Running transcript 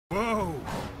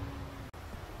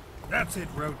That's it,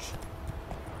 Roach.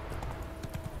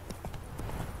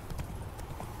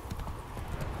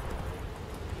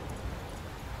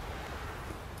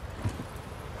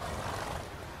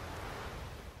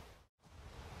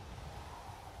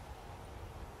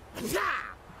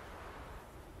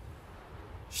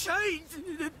 Shite!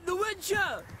 The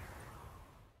Witcher!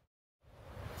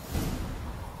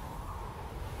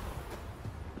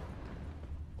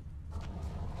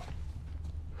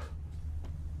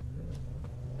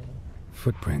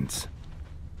 Footprints.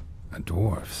 A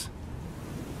dwarf's.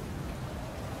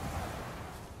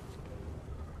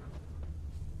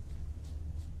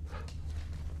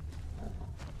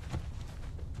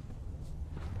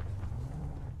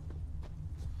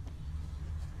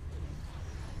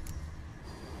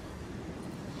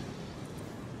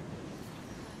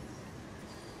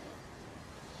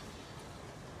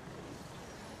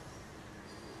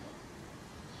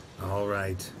 All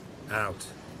right, out.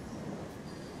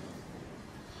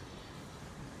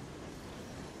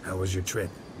 How was your trip?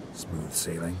 Smooth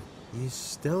sailing? You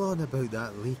still on about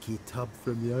that leaky tub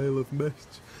from the Isle of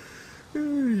Mist?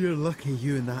 You're lucky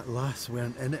you and that lass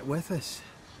weren't in it with us.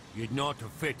 You'd not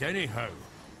have fit anyhow.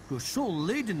 It was so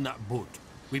laden that boat,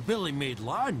 we barely made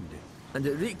land. And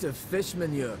it reeked of fish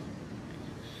manure.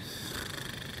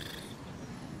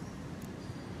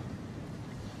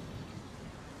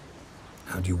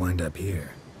 How'd you wind up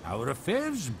here? Our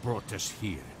affairs brought us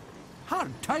here.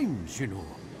 Hard times, you know.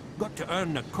 Got to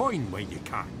earn a coin when you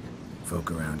can. Folk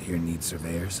around here need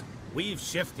surveyors? We've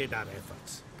shifted our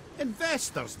efforts.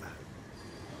 Investors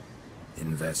now.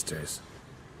 Investors.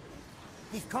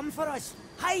 They've come for us.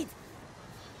 Hide!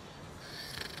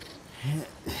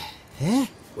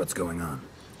 What's going on?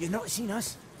 You've not seen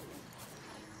us?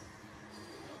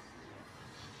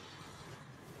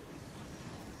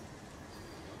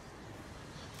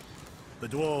 The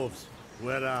Dwarves,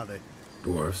 where are they?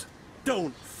 Dwarves?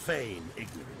 Don't feign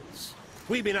ignorance.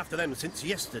 We've been after them since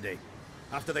yesterday,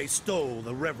 after they stole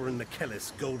the Reverend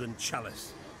McKellis' golden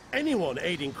chalice. Anyone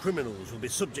aiding criminals will be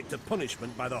subject to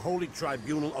punishment by the Holy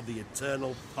Tribunal of the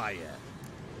Eternal Fire.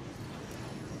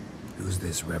 Who's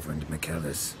this Reverend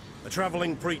McKellis? A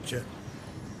traveling preacher.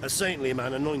 A saintly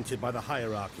man anointed by the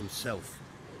hierarch himself.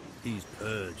 He's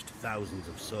purged thousands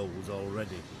of souls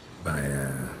already.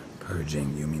 By,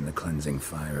 purging, you mean the cleansing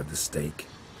fire of the stake?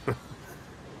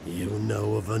 You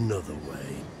know of another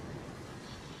way.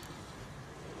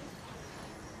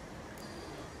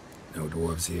 No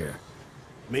dwarves here.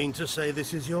 Mean to say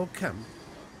this is your camp?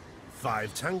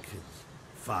 5 tankards,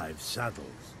 5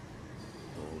 saddles.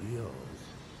 All yours.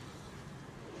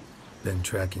 Been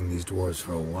tracking these dwarves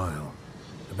for a while.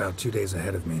 About 2 days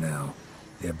ahead of me now.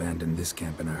 They abandoned this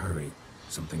camp in a hurry.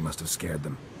 Something must have scared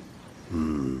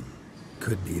them.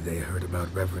 Could be they heard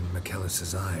about Reverend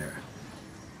McKellis' ire.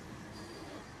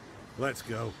 Let's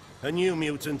go. A new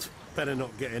mutant. Better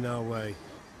not get in our way.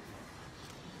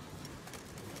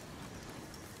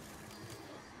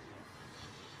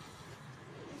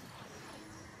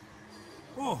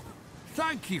 Oh,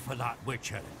 thank you for that,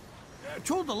 Witcher.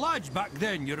 Told the lads back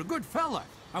then you're a good fella,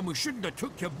 and we shouldn't have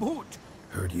took your boat.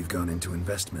 Heard you've gone into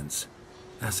investments.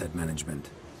 Asset management.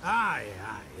 Aye.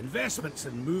 Investments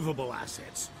in movable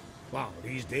assets. Well,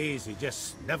 these days you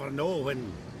just never know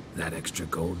when... That extra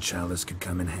gold chalice could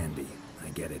come in handy. I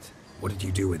get it. What did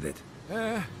you do with it?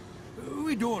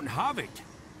 We don't have it.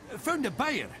 Found a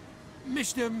buyer.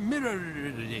 Mr. Mirror...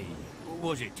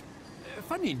 was it?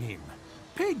 Funny name.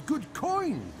 Paid good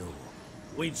coin, though.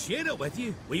 We'd share it with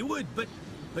you. We would, but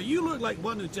you look like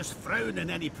one who'd just frown on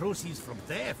any proceeds from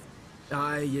theft.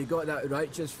 Aye, you got that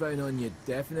righteous frown on you,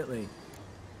 definitely.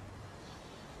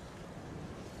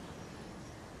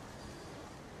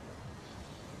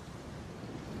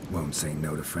 Won't say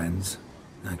no to friends.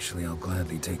 Actually, I'll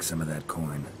gladly take some of that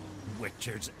coin.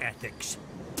 Witcher's ethics.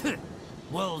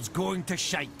 World's going to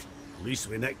shite. At least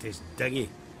we nicked his dinghy.